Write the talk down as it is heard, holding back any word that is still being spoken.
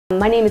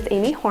My name is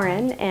Amy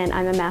Horan and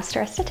I'm a master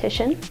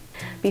esthetician.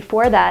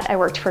 Before that, I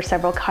worked for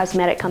several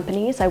cosmetic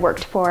companies. I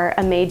worked for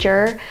a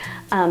major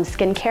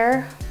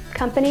skincare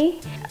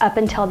company. Up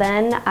until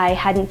then, I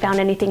hadn't found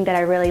anything that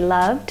I really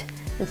loved,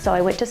 and so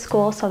I went to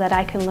school so that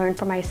I can learn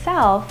for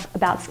myself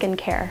about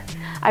skincare.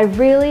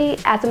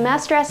 As a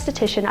master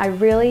esthetician, I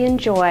really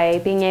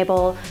enjoy being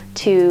able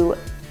to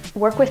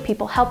work with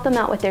people, help them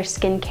out with their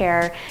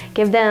skincare,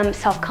 give them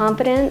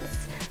self-confidence,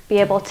 be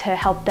able to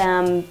help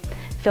them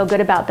feel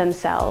good about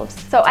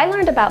themselves. So I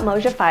learned about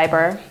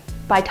MojaFiber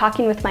by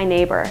talking with my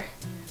neighbor.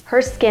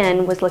 Her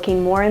skin was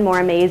looking more and more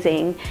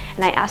amazing,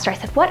 and I asked her, I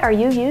said, "What are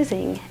you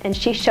using?" And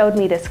she showed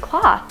me this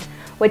cloth,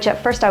 which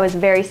at first I was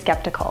very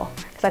skeptical,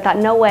 because I thought,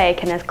 no way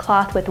can a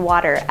cloth with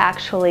water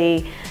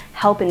actually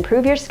help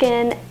improve your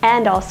skin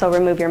and also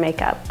remove your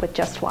makeup with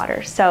just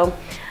water. So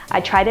I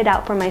tried it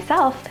out for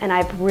myself and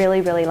I've really,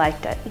 really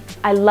liked it.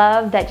 I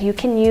love that you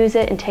can use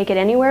it and take it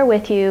anywhere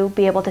with you,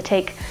 be able to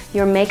take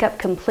your makeup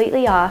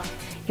completely off.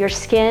 Your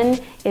skin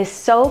is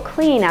so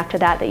clean after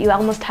that that you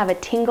almost have a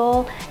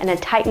tingle and a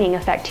tightening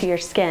effect to your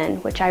skin,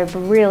 which I've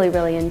really,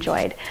 really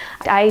enjoyed.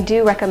 I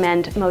do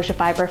recommend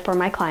MojaFiber for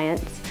my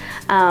clients,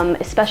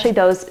 especially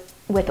those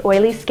with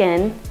oily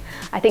skin.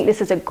 I think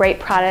this is a great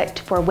product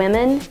for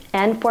women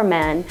and for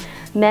men.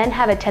 Men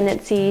have a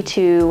tendency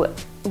to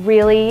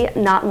really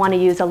not want to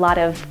use a lot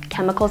of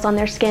chemicals on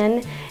their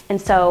skin,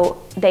 and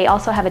so they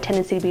also have a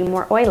tendency to be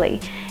more oily.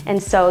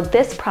 And so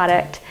this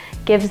product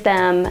gives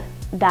them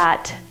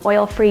that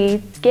oil-free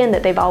skin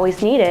that they've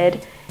always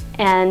needed,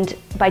 and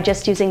by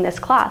just using this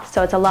cloth.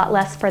 So it's a lot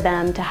less for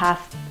them to have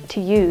to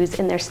use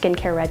in their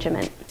skincare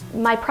regimen.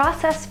 My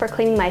process for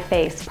cleaning my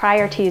face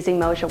prior to using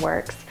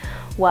Mojaworks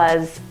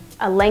was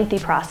a lengthy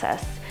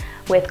process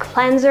with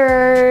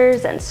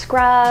cleansers and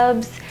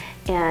scrubs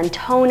and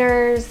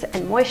toners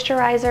and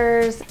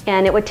moisturizers,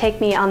 and it would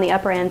take me on the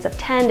upper ends of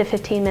 10 to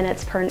 15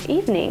 minutes per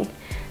evening.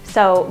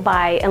 So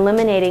by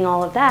eliminating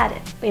all of that,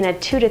 in a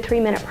 2 to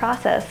 3 minute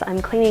process,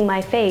 I'm cleaning my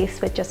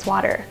face with just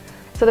water.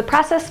 So the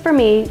process for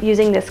me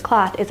using this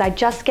cloth is I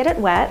just get it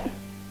wet,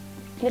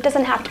 and it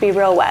doesn't have to be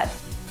real wet,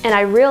 and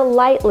I real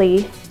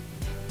lightly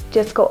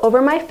just go over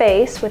my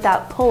face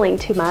without pulling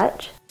too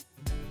much.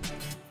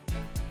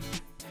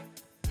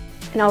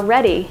 And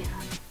already,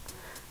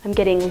 I'm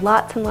getting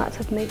lots and lots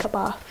of makeup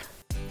off.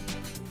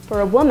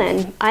 For a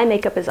woman, eye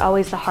makeup is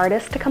always the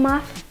hardest to come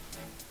off.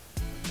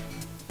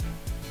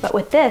 But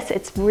with this,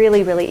 it's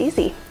really, really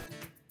easy.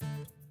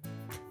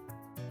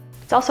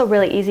 It's also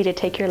really easy to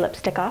take your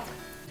lipstick off.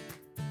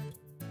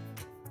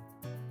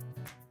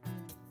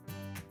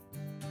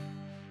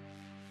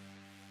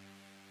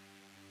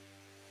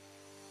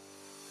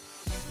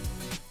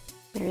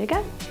 There you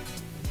go.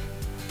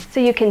 So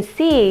you can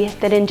see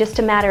that in just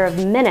a matter of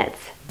minutes,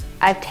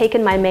 I've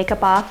taken my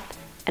makeup off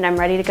and I'm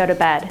ready to go to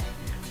bed.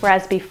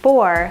 Whereas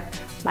before,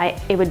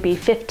 it would be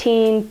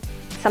 15,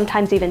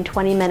 sometimes even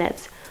 20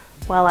 minutes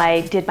while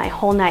I did my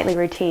whole nightly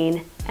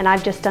routine. And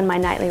I've just done my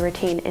nightly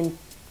routine in,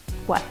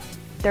 what,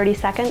 30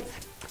 seconds?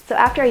 So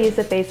after I use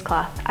the face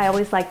cloth, I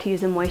always like to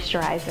use a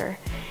moisturizer.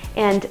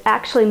 And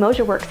actually,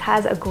 Mojaworks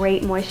has a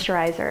great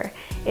moisturizer.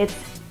 It's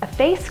a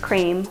face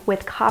cream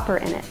with copper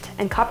in it.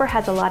 And copper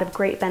has a lot of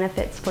great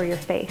benefits for your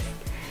face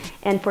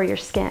and for your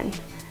skin.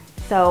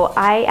 So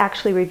I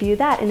actually review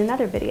that in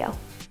another video.